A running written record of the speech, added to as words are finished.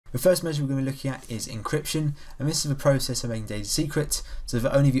The first measure we're going to be looking at is encryption, and this is the process of making data secret so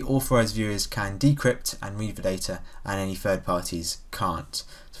that only the authorized viewers can decrypt and read the data and any third parties can't.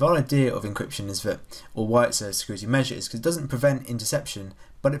 So the whole idea of encryption is that, or why it's a security measure, is because it doesn't prevent interception,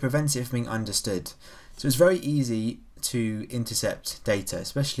 but it prevents it from being understood. So it's very easy to intercept data,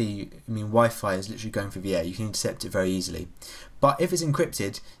 especially, Wi-Fi is literally going through the air, you can intercept it very easily. But if it's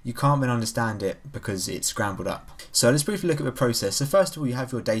encrypted, you can't then understand it because it's scrambled up. So let's briefly look at the process. So first of all, you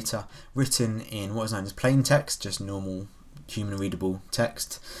have your data written in what is known as plain text, just normal human readable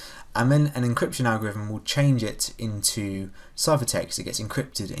text. And then an encryption algorithm will change it into ciphertext. It gets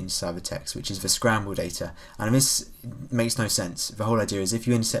encrypted into ciphertext, which is the scrambled data. And this makes no sense. The whole idea is if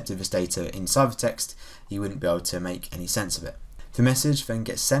you intercepted this data in ciphertext, you wouldn't be able to make any sense of it. The message then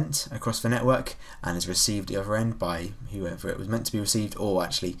gets sent across the network and is received at the other end by whoever it was meant to be received, or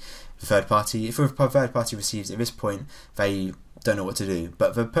actually the third party. If a third party receives it at this point, they don't know what to do,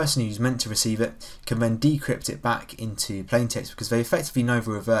 but the person who's meant to receive it can then decrypt it back into plain text because they effectively know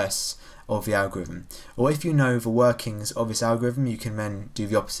the reverse of the algorithm. Or if you know the workings of this algorithm, you can then do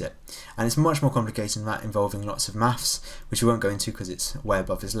the opposite. And it's much more complicated than that, involving lots of maths, which we won't go into because it's way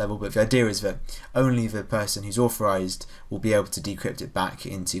above this level, but the idea is that only the person who's authorized will be able to decrypt it back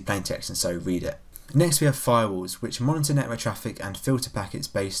into plain text and so read it. Next we have firewalls, which monitor network traffic and filter packets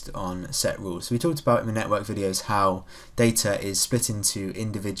based on set rules. So we talked about in the network videos how data is split into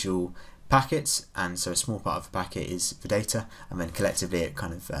individual packets, and so a small part of the packet is the data, and then collectively it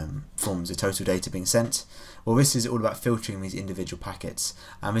kind of forms the total data being sent. Well, this is all about filtering these individual packets,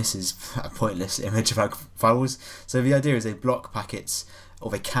 and this is a pointless image of firewalls. So the idea is they block packets, or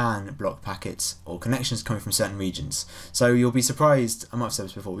they can block packets or connections coming from certain regions. So you'll be surprised, I might have said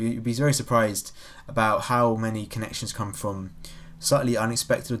this before, you'll be very surprised about how many connections come from slightly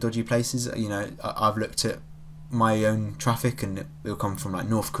unexpected or dodgy places. I've looked at my own traffic and it'll come from like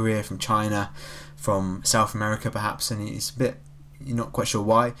North Korea, from China, from South America perhaps, and it's a bit, you're not quite sure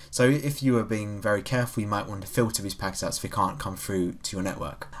why. So if you are being very careful, you might want to filter these packets out so they can't come through to your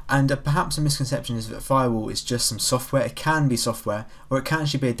network. And perhaps a misconception is that a firewall is just some software. It can be software, or it can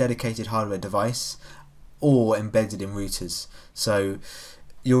actually be a dedicated hardware device or embedded in routers. So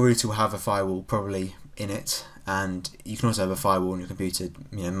your router will have a firewall probably in it, and you can also have a firewall on your computer,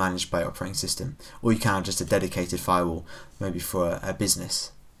 managed by operating system, or you can have just a dedicated firewall, maybe for a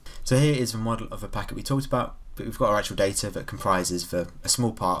business. So here is the model of a packet we talked about, but we've got our actual data that comprises a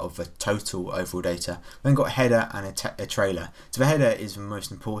small part of the total overall data. We've then got a header and a trailer. So the header is the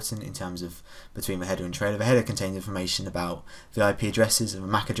most important in terms of between the header and trailer. The header contains information about the IP addresses and the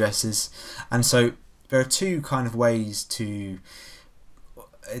MAC addresses, and so there are two kind of ways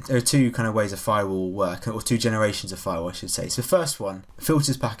a firewall will work, or two generations of firewall I should say. So the first one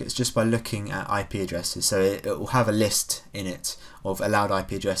filters packets just by looking at IP addresses, so it will have a list in it of allowed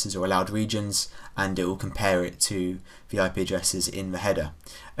IP addresses or allowed regions, and it will compare it to the IP addresses in the header.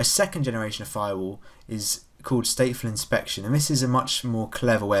 A second generation of firewall is called stateful inspection, and this is a much more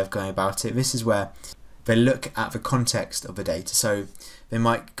clever way of going about it. This is where they look at the context of the data, so they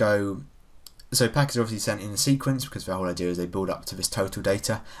might go, so packets are obviously sent in a sequence because the whole idea is they build up to this total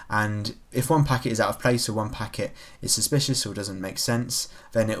data, and if one packet is out of place or one packet is suspicious or doesn't make sense,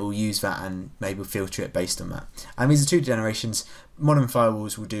 then it will use that and maybe filter it based on that. And these are two generations. Modern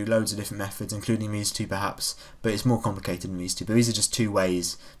firewalls will do loads of different methods, including these two perhaps, but it's more complicated than these two. But these are just two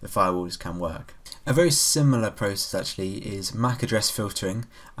ways the firewalls can work. A very similar process actually is MAC address filtering,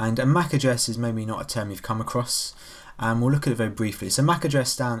 and a MAC address is maybe not a term you've come across. We'll look at it very briefly. So MAC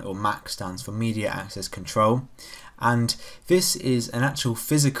address MAC stands for Media Access Control, and this is an actual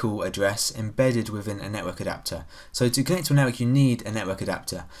physical address embedded within a network adapter. So to connect to a network you need a network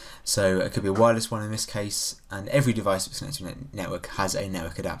adapter. So it could be a wireless one in this case, and every device that's connected to a network has a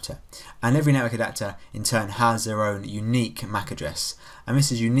network adapter. And every network adapter in turn has their own unique MAC address, and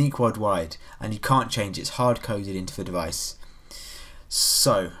this is unique worldwide, and you can't change it. It's hard coded into the device.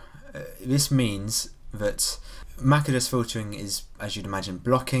 So this means that MAC address filtering is, as you'd imagine,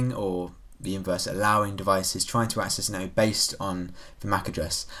 blocking, or the inverse, allowing devices trying to access a network based on the MAC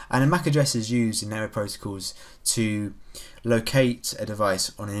address. And a MAC address is used in network protocols to locate a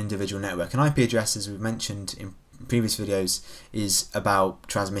device on an individual network. An IP address, as we've mentioned in previous videos, is about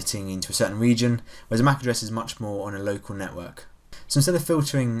transmitting into a certain region, whereas a MAC address is much more on a local network. So instead of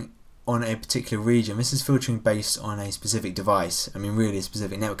filtering on a particular region, this is filtering based on a specific device. Really a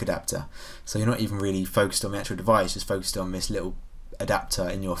specific network adapter. So you're not even really focused on the actual device, just focused on this little adapter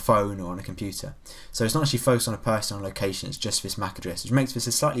in your phone or on a computer. So it's not actually focused on a person or location, it's just this MAC address, which makes this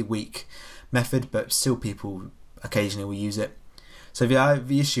a slightly weak method, but still people occasionally will use it. So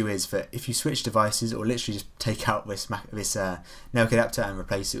the issue is that if you switch devices, or literally just take out this network adapter and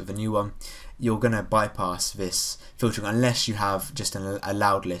replace it with a new one, you're going to bypass this filtering unless you have just a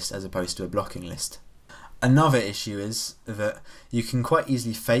allowed list as opposed to a blocking list. Another issue is that you can quite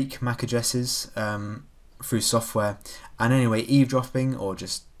easily fake MAC addresses through software, and anyway, eavesdropping or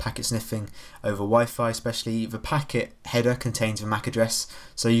just packet sniffing over Wi-Fi especially, the packet header contains the MAC address,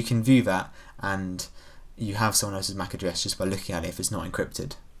 so you can view that and you have someone else's MAC address just by looking at it if it's not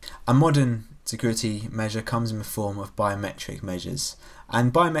encrypted. A modern security measure comes in the form of biometric measures,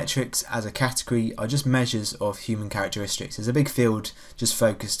 and biometrics as a category are just measures of human characteristics. There's a big field just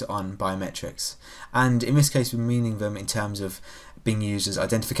focused on biometrics, and in this case we're meaning them in terms of being used as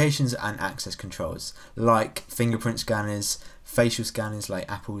identifications and access controls, like fingerprint scanners, facial scanners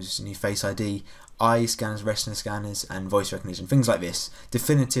like Apple's new Face ID, eye scanners, retina scanners, and voice recognition, things like this.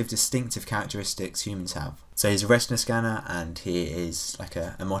 Definitive, distinctive characteristics humans have. So here's a retina scanner, and here is like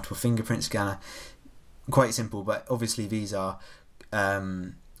a multiple fingerprint scanner. Quite simple, but obviously these are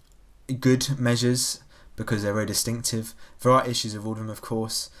good measures because they're very distinctive. There are issues with all of them, of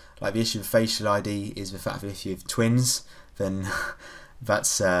course. Like the issue of facial ID is the fact that if you have twins, then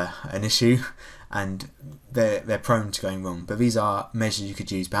that's an issue, and they're prone to going wrong. But these are measures you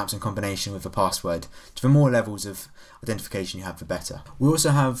could use perhaps in combination with a password. The more levels of identification you have, the better. We also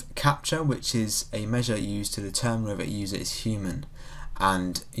have CAPTCHA, which is a measure used to determine whether a user is human,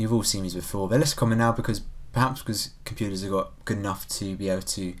 and you've all seen these before. They're less common now because computers have got good enough to be able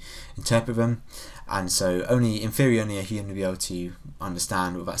to interpret them, and so in theory only a human will be able to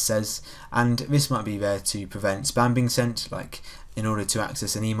understand what that says. And this might be there to prevent spam being sent, like in order to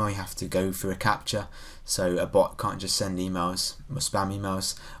access an email you have to go through a CAPTCHA, so a bot can't just send emails or spam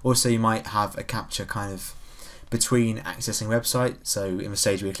emails. Also you might have a CAPTCHA kind of between accessing a website, so in the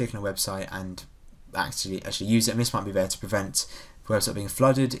stage where you're clicking a website and actually use it, and this might be there to prevent the website being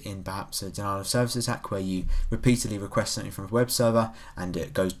flooded in perhaps a denial of service attack where you repeatedly request something from a web server and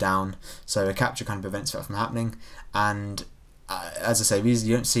it goes down. So a CAPTCHA kind of prevents that from happening, and as I say,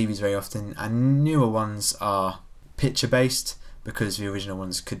 you don't see these very often, and newer ones are picture based because the original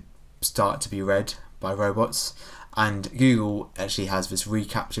ones could start to be read by robots. And Google actually has this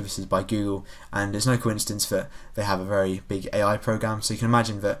reCAPTCHA. This is by Google, and it's no coincidence that they have a very big AI program, so you can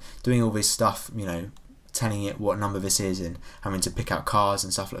imagine that doing all this stuff, telling it what number this is and having to pick out cars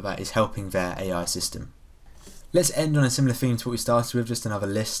and stuff like that is helping their AI system. Let's end on a similar theme to what we started with, just another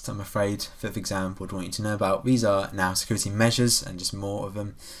list, I'm afraid, for the exam board want you to know about. These are now security measures and just more of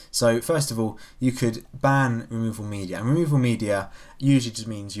them. So first of all, you could ban removable media, and removable media usually just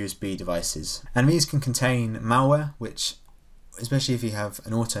means USB devices. And these can contain malware, which, especially if you have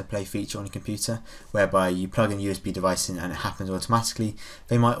an autoplay feature on your computer whereby you plug in a USB device in and it happens automatically,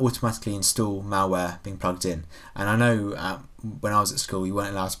 they might automatically install malware being plugged in. And I know when I was at school you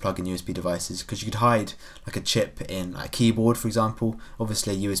weren't allowed to plug in USB devices because you could hide like a chip in a keyboard, for example,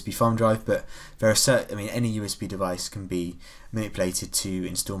 obviously a USB thumb drive, but there are any USB device can be manipulated to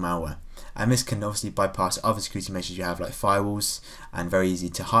install malware. And this can obviously bypass other security measures you have like firewalls, and very easy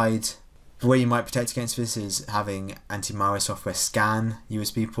to hide. The way you might protect against this is having anti-malware software scan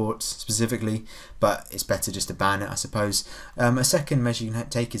USB ports specifically, but it's better just to ban it, I suppose. A second measure you can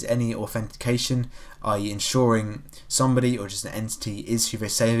take is any authentication, i.e. ensuring somebody or just an entity is who they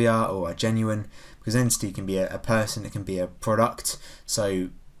say they are or are genuine, because an entity can be a person, it can be a product. So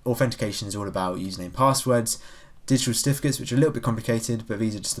authentication is all about username, passwords, digital certificates, which are a little bit complicated, but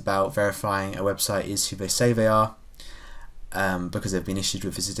these are just about verifying a website is who they say they are. Because they've been issued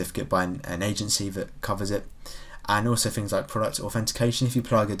with a certificate by an agency that covers it. And also things like product authentication. If you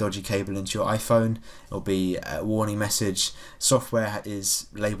plug a dodgy cable into your iPhone, it'll be a warning message. Software is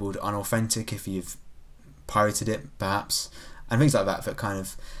labelled unauthentic if you've pirated it, perhaps. And things like that kind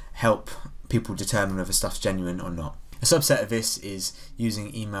of help people determine whether stuff's genuine or not. A subset of this is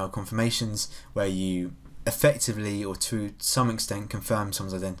using email confirmations, where you effectively or to some extent confirm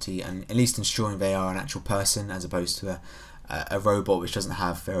someone's identity and at least ensuring they are an actual person as opposed to a robot which doesn't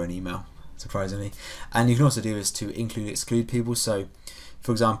have their own email, surprisingly. And you can also do this to exclude people. So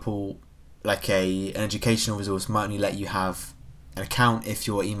for example, like an educational resource might only let you have an account if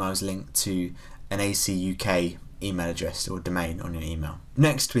your email is linked to an AC UK email address or domain on your email.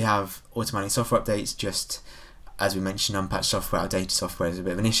 Next we have automatic software updates. Just as we mentioned, unpatched software, outdated software is a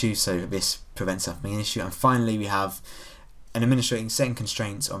bit of an issue, so this prevents that from being an issue. And finally we have an administrating setting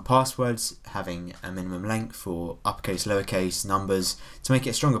constraints on passwords, having a minimum length for uppercase, lowercase, numbers to make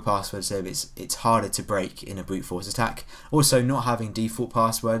it a stronger password so it's harder to break in a brute force attack. Also not having default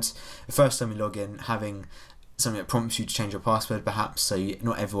passwords. The first time you log in, having something that prompts you to change your password perhaps, so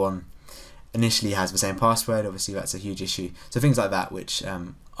not everyone initially has the same password, obviously that's a huge issue. So things like that which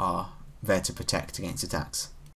are there to protect against attacks.